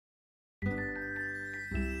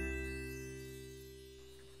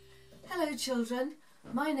Hello children,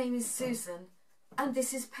 my name is Susan and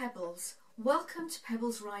this is Pebbles. Welcome to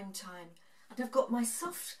Pebbles Rhyme Time, and I've got my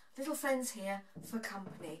soft little friends here for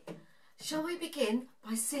company. Shall we begin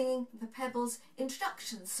by singing the Pebbles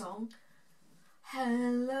introduction song?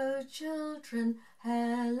 Hello children,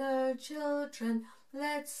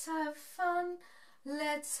 let's have fun,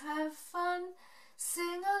 let's have fun.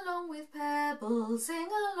 Sing along with Pebbles, sing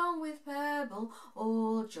along with Pebble,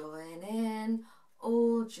 all join in,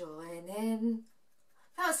 all join in.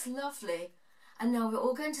 That's lovely. And now we're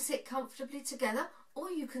all going to sit comfortably together,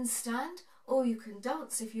 or you can stand, or you can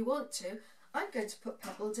dance if you want to. I'm going to put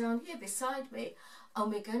Pebble down here beside me,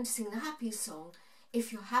 and we're going to sing the happy song,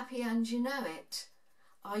 If You're Happy and You Know It.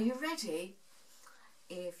 Are you ready?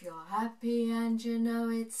 If you're happy and you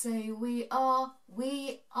know it, say we are,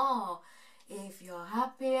 we are. If you're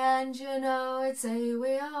happy and you know it, say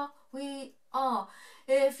we are, we are.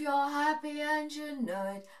 If you're happy and you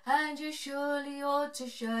know it, and you surely ought to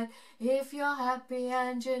show it. If you're happy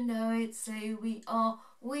and you know it, say we are,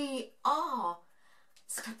 we are.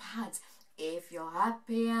 Let's clap our hands. If you're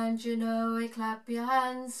happy and you know it, clap your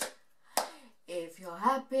hands. If you're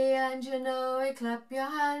happy and you know it, clap your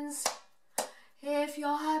hands. If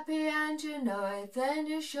you're happy and you know it, then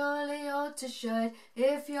you surely ought to show it.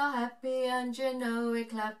 If you're happy and you know it,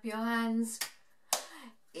 clap your hands.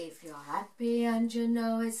 If you're happy and you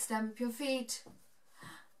know it, stamp your feet.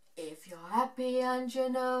 If you're happy and you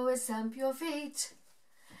know it, stamp your feet.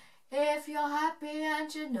 If you're happy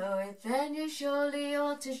and you know it, then you surely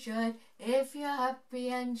ought to show it. If you're happy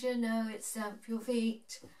and you know it, stamp your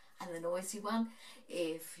feet. And the noisy one.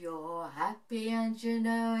 If you're happy and you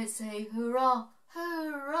know it, say hurrah,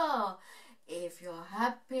 hurrah. If you're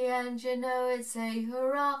happy and you know it, say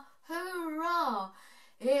hurrah, hurrah.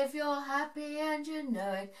 If you're happy and you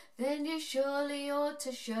know it, then you surely ought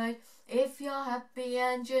to show it. If you're happy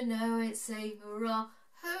and you know it, say hurrah,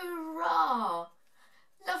 hurrah.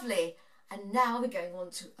 Lovely. And now we're going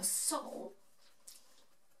on to a song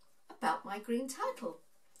about my green turtle.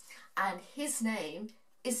 And his name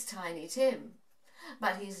is Tiny Tim.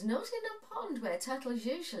 But he's not in a pond where turtles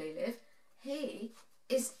usually live. He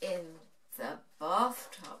is in the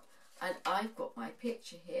bathtub. And I've got my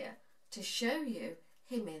picture here to show you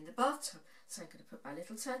him in the bathtub. So I'm going to put my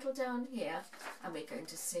little turtle down here and we're going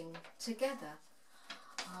to sing together.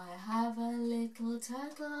 I have a little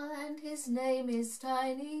turtle and his name is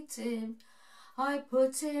Tiny Tim. I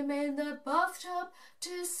put him in the bathtub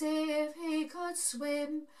to see if he could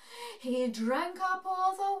swim. He drank up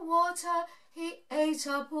all the water, he ate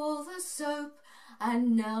up all the soap,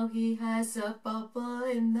 and now he has a bubble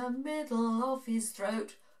in the middle of his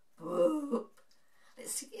throat. Boop.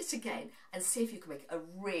 Let's sing it again and see if you can make a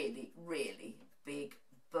really, really big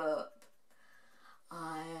burp.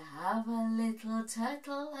 I have a little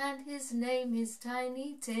turtle and his name is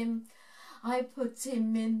Tiny Tim. I put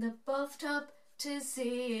him in the bathtub to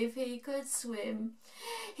see if he could swim.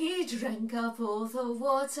 He drank up all the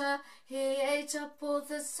water, he ate up all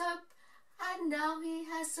the soap, and now he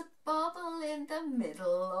has a bubble in the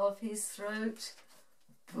middle of his throat.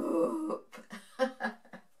 Boop.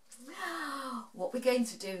 What we're going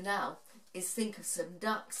to do now is think of some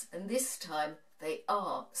ducks, and this time they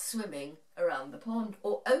are swimming around the pond,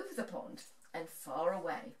 or over the pond and far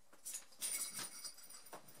away.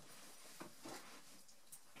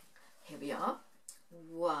 Here we are.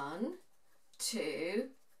 1, 2,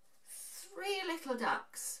 3 little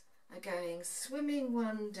ducks are going swimming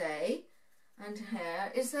one day, and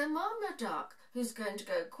here is their mama duck who's going to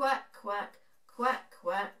go quack, quack, quack,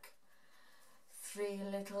 quack. 3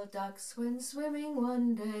 little ducks went swimming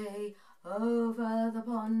one day over the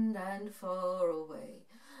pond and far away.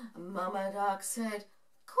 Mama duck said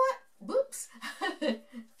quack, whoops,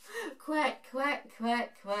 quack, quack,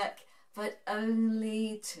 quack, quack. But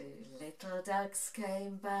only 2 little ducks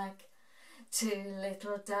came back. 2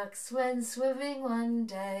 little ducks went swimming one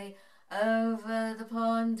day over the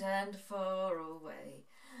pond and far away.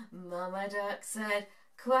 Mama duck said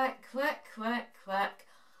quack, quack, quack, quack.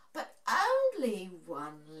 But only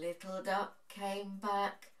 1 little duck came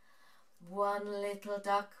back. 1 little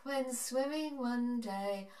duck went swimming one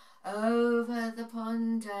day over the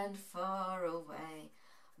pond and far away.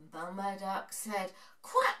 Mama duck said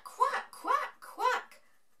quack, quack, quack, quack.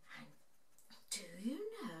 And do you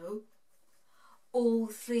know, all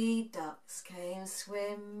 3 ducks came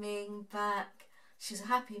swimming back. She's a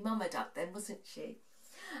happy mama duck then, wasn't she?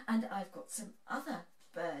 And I've got some other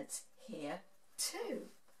birds here too.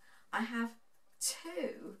 I have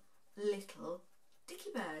 2 little dicky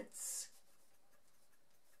birds.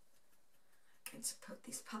 I'm going to put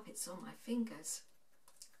these puppets on my fingers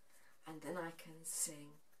and then I can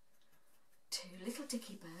sing Two little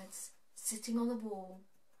dicky birds sitting on the wall.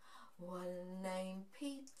 One named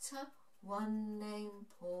Peter, one named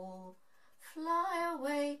Paul. Fly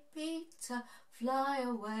away, Peter, fly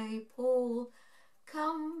away, Paul.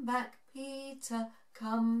 Come back, Peter,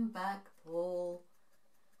 come back, Paul.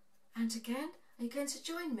 And again, are you going to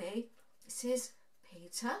join me? This is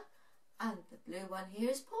Peter, and the blue one here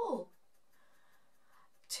is Paul.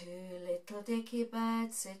 Two little dicky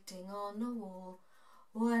birds sitting on the wall.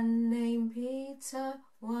 One named Peter,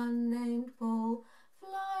 one named Paul.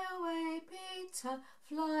 Fly away, Peter,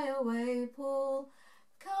 fly away, Paul.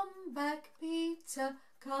 Come back, Peter,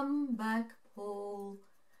 come back, Paul.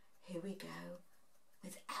 Here we go,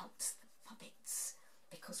 without the puppets,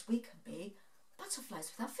 because we can be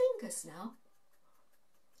butterflies with our fingers now.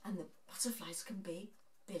 And the butterflies can be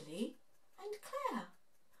Billy and Claire.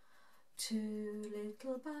 Two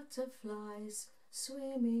little butterflies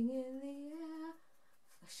swimming in the air,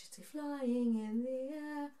 flying in the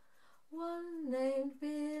air. One named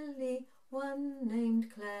Billy, one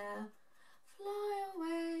named Claire. Fly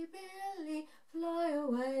away, Billy, fly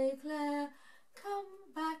away, Claire.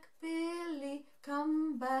 Come back, Billy,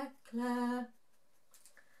 come back, Claire.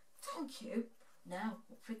 Thank you. Now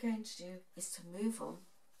what we're going to do is to move on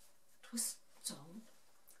to a song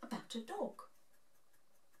about a dog.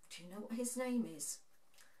 Do you know what his name is?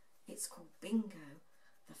 It's called Bingo.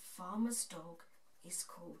 The farmer's dog is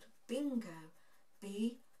called Bingo.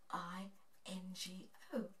 B-I-N-G-O.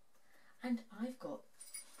 And I've got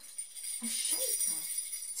a shaker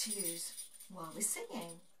to use while we're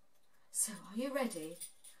singing. So are you ready?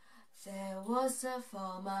 There was a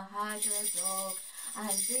farmer had a dog,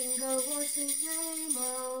 and Bingo was his name,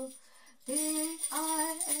 oh.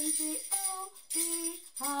 B-I-N-G-O,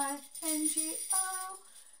 B-I-N-G-O,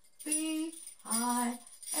 B-I-N-G-O,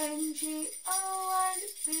 and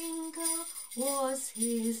Bingo was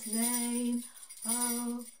his name,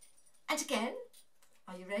 oh. And again,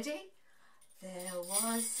 are you ready? There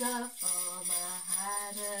was a farmer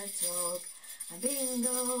had a dog, and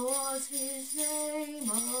Bingo was his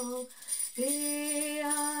name, oh.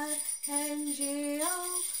 B-I-N-G-O,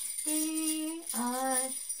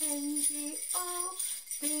 B-I-N-G-O,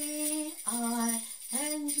 B-I-N-G-O,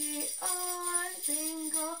 and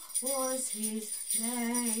Bingo was his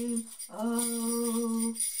name,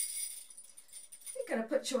 oh. We're going to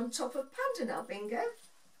put you on top of Panda now, Bingo.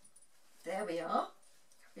 There we are.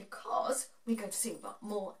 Because we're going to sing about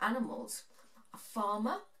more animals. A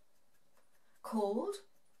farmer called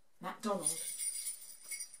MacDonald.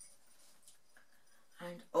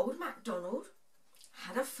 And old MacDonald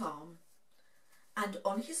had a farm. And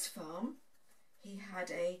on his farm he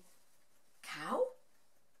had a cow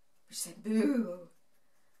which said boo.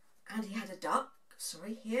 And he had a duck.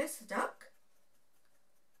 Sorry, here's the duck.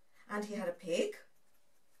 And he had a pig.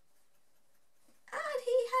 And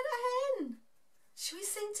he had a hen. Shall we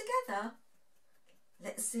sing together?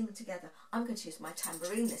 Let's sing together. I'm going to use my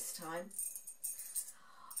tambourine this time.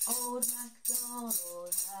 Old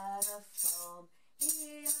MacDonald had a farm,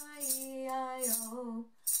 E-I-E-I-O.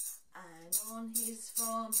 And on his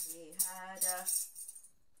farm he had a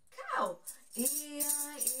cow,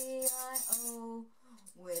 E-I-E-I-O.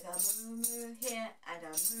 With a moo-moo here and a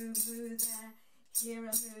moo-moo there. Here a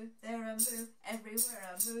moo, there a moo, everywhere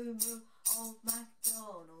a moo-moo. Old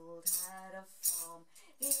MacDonald had a farm,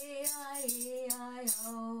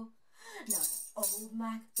 E-I-E-I-O. Now old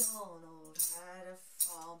MacDonald had a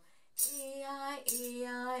farm,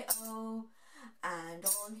 E-I-E-I-O. And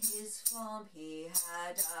on his farm he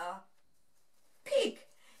had a pig,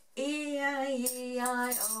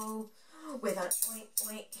 E-I-E-I-O. With an oink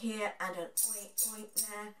oink here and an oink oink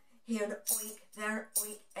there. Here an oink, there an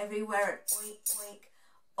oink, everywhere an oink oink.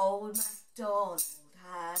 Old MacDonald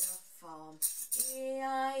had a farm,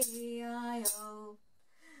 E-I-E-I-O.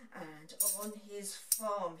 And on his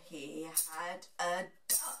farm he had a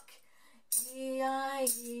duck,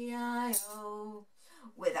 E-I-E-I-O.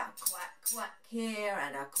 With a quack quack here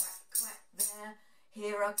and a quack quack there.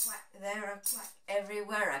 Here a quack, there a quack,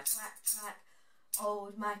 everywhere a quack quack.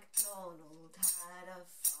 Old MacDonald had a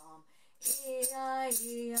farm,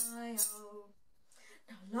 E-I-E-I-O.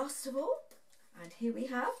 Now last of all, and here we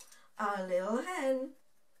have our little hen.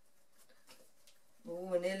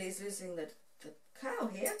 Oh, Nearly's losing the cow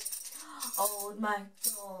here. Old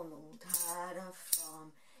MacDonald had a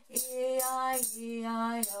farm, E-I-E-I-O.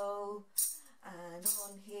 And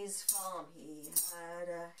on his farm he had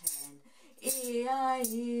a hen,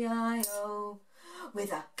 E-I-E-I-O.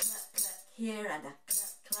 With a cluck cluck here and a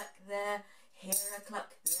cluck cluck there. Here a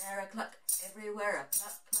cluck, there a cluck, everywhere a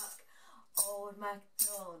cluck cluck. Old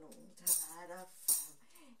MacDonald had a farm,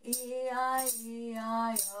 E-I-E-I-O.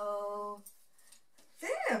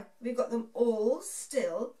 There, we've got them all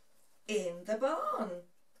still in the barn.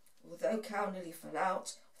 Although cow nearly fell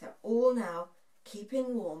out, they're all now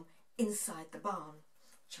keeping warm inside the barn,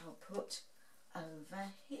 which I'll put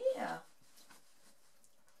over here.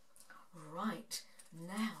 Right,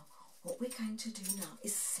 now what we're going to do now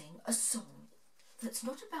is sing a song that's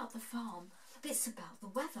not about the farm, but it's about the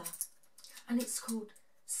weather. And it's called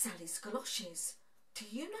Sally's Galoshes. Do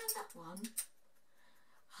you know that one?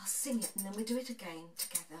 I'll sing it and then we'll do it again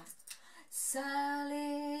together.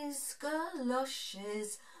 Sally's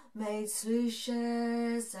galoshes made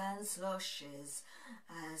slooshes and sloshes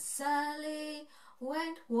as Sally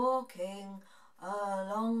went walking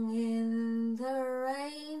along in the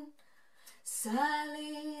rain.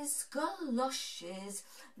 Sally's galoshes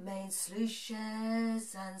made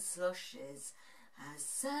slooshes and sloshes as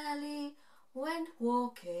Sally went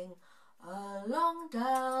walking along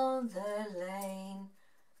down the lane.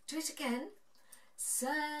 Do it again.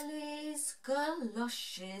 Sally's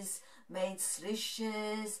galoshes made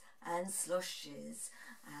slooshes and sloshes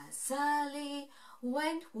as Sally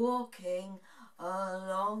went walking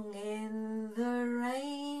along in the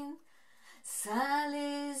rain.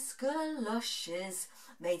 Sally's galoshes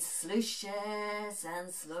made slooshes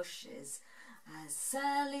and sloshes as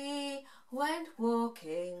Sally went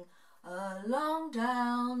walking along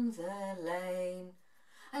down the lane.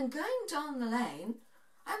 And going down the lane,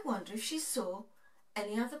 I wonder if she saw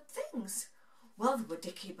any other things. Well, there were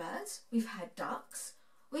dicky birds, we've had ducks,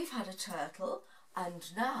 we've had a turtle, and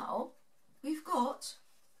now we've got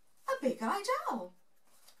a big-eyed owl.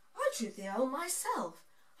 I drew the owl myself.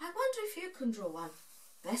 I wonder if you can draw one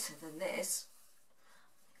better than this.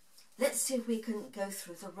 Let's see if we can go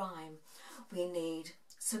through the rhyme. We need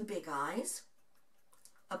some big eyes,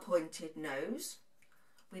 a pointed nose,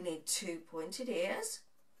 we need 2 pointed ears,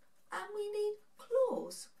 and we need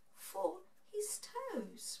claws for his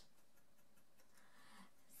toes.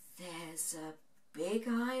 There's a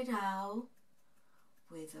big-eyed owl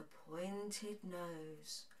with a pointed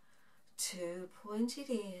nose, 2 pointed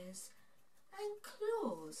ears and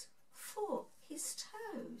claws for his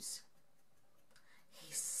toes.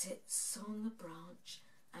 He sits on the branch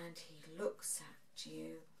and he looks at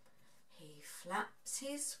you. He flaps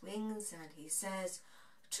his wings and he says,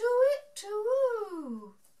 "To-wit,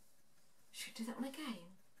 to-woo." Should we do that one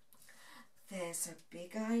again? There's a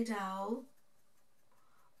big-eyed owl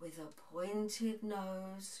with a pointed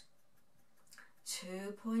nose,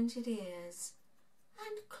 2 pointed ears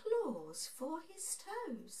and claws for his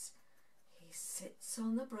toes. He sits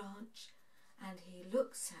on the branch and he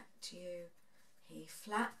looks at you. He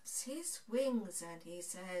flaps his wings and he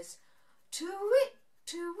says, "To-wit,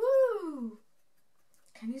 to-woo."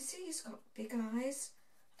 Can you see he's got big eyes,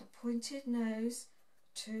 a pointed nose,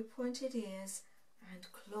 2 pointed ears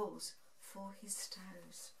and claws for his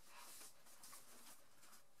toes?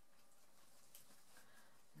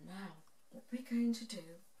 Now, what we're going to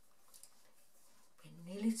do,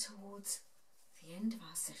 we're nearly towards the end of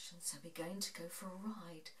our session, so we're going to go for a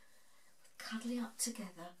ride, cuddling up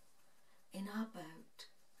together in our boat,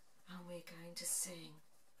 and we're going to sing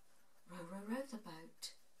 "Row, row, row the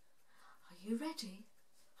boat." Are you ready?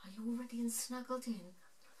 Are you all ready and snuggled in?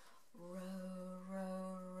 Row,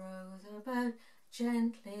 row, row the boat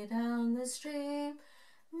gently down the stream.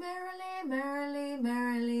 Merrily, merrily,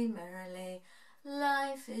 merrily, merrily,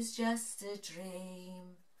 life is just a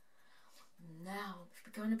dream. Now, if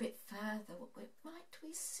we go on a bit further, what might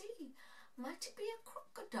we see? Might it be a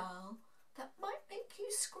crocodile? That might make you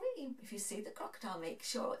scream. If you see the crocodile, make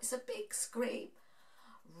sure it's a big scream.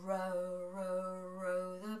 Row, row,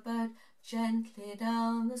 row the boat gently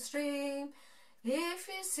down the stream. If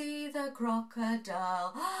you see the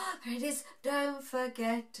crocodile, there it is, don't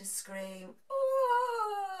forget to scream.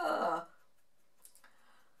 Oh!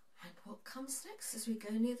 And what comes next as we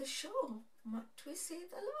go near the shore? Might we see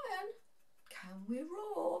the lion? Can we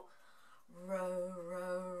roar? Row,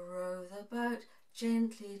 row, row the boat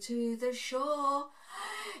gently to the shore.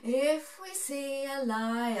 If we see a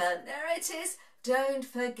lion, there it is, don't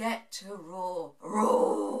forget to roar.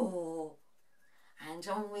 Roar! And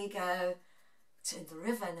on we go to the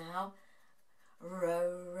river now.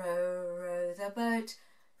 Row, row, row the boat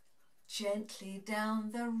gently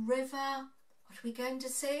down the river. What are we going to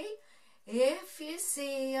see? If you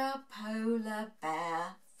see a polar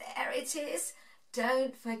bear, there it is,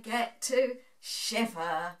 don't forget to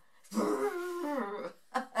shiver.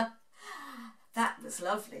 That was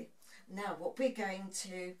lovely. Now what we're going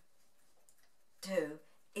to do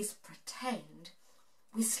is pretend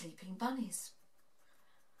we're sleeping bunnies.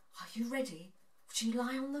 Are you ready? Would you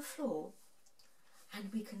lie on the floor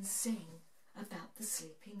and we can sing about the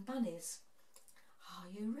sleeping bunnies? Are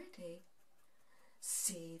you ready?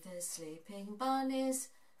 See the sleeping bunnies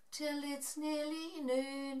till it's nearly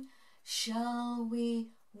noon. Shall we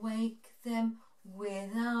wake them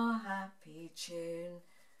with our happy tune?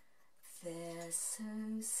 They're so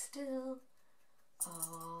still.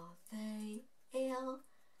 Are they ill?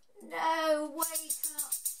 No, wake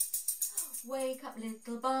up! Wake up,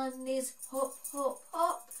 little bunnies, hop, hop,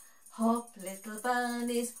 hop. Hop, little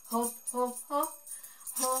bunnies, hop, hop, hop.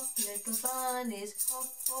 Hop, little bunnies, hop,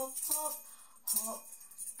 hop, hop. Hop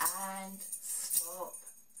and stop.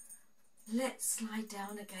 Let's lie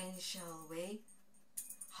down again, shall we?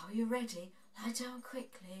 Are you ready? Lie down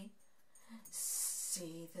quickly.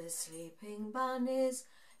 See the sleeping bunnies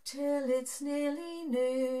till it's nearly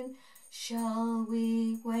noon. Shall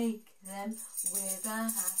we wake them with a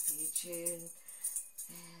happy tune?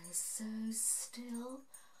 They're so still.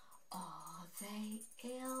 Are they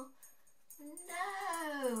ill?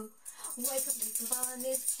 No! Wake up, little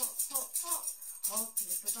bunnies, hop, hop, hop. Hop,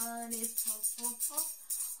 little bunnies, hop, hop, hop.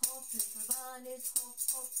 Hop, little bunnies, hop,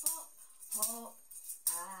 hop, hop. Hop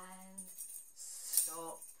and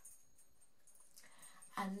stop.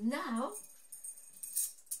 And now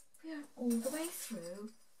we are all the way through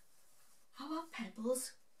our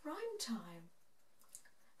Pebbles rhyme time.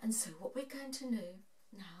 And so what we're going to do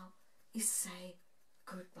now is say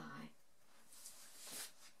goodbye.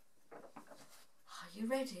 Are you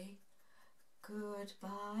ready?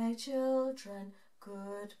 Goodbye, children,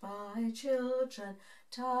 goodbye, children.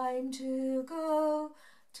 Time to go,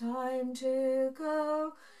 time to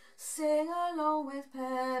go. Sing along with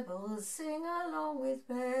Pebbles, sing along with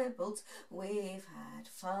Pebbles. We've had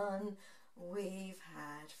fun, we've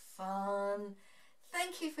had fun.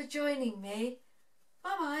 Thank you for joining me.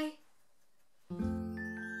 Bye-bye.